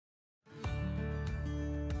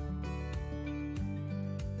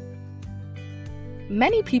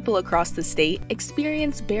Many people across the state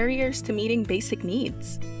experience barriers to meeting basic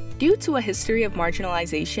needs. Due to a history of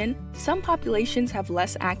marginalization, some populations have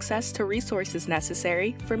less access to resources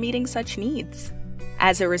necessary for meeting such needs.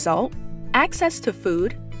 As a result, access to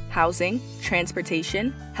food, housing,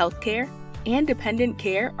 transportation, healthcare, and dependent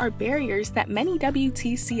care are barriers that many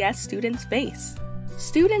WTCS students face.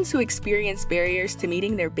 Students who experience barriers to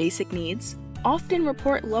meeting their basic needs often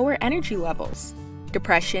report lower energy levels,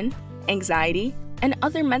 depression, anxiety, and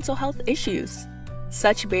other mental health issues.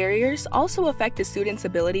 Such barriers also affect a student's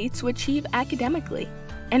ability to achieve academically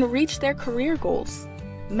and reach their career goals.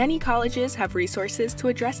 Many colleges have resources to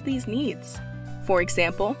address these needs. For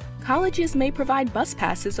example, colleges may provide bus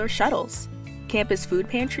passes or shuttles, campus food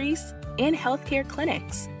pantries, and healthcare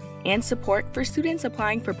clinics, and support for students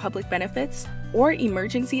applying for public benefits or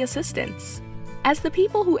emergency assistance. As the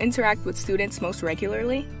people who interact with students most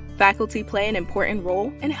regularly, faculty play an important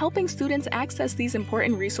role in helping students access these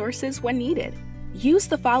important resources when needed. Use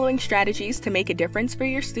the following strategies to make a difference for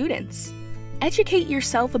your students. Educate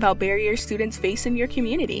yourself about barriers students face in your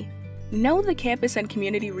community. Know the campus and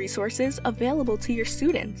community resources available to your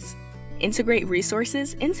students. Integrate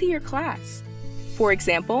resources into your class. For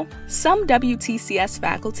example, some WTCS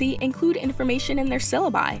faculty include information in their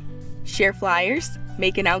syllabi, share flyers,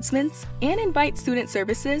 make announcements, and invite student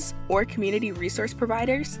services or community resource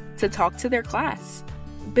providers to talk to their class.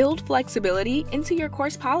 Build flexibility into your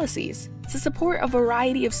course policies to support a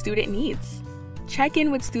variety of student needs. Check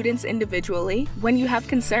in with students individually when you have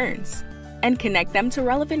concerns, and connect them to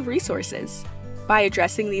relevant resources. By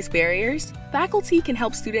addressing these barriers, faculty can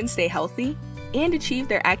help students stay healthy and achieve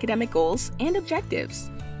their academic goals and objectives.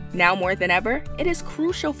 Now more than ever, it is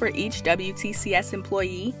crucial for each WTCS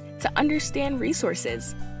employee to understand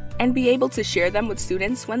resources and be able to share them with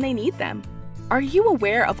students when they need them. Are you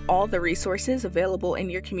aware of all the resources available in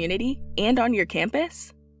your community and on your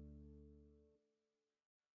campus?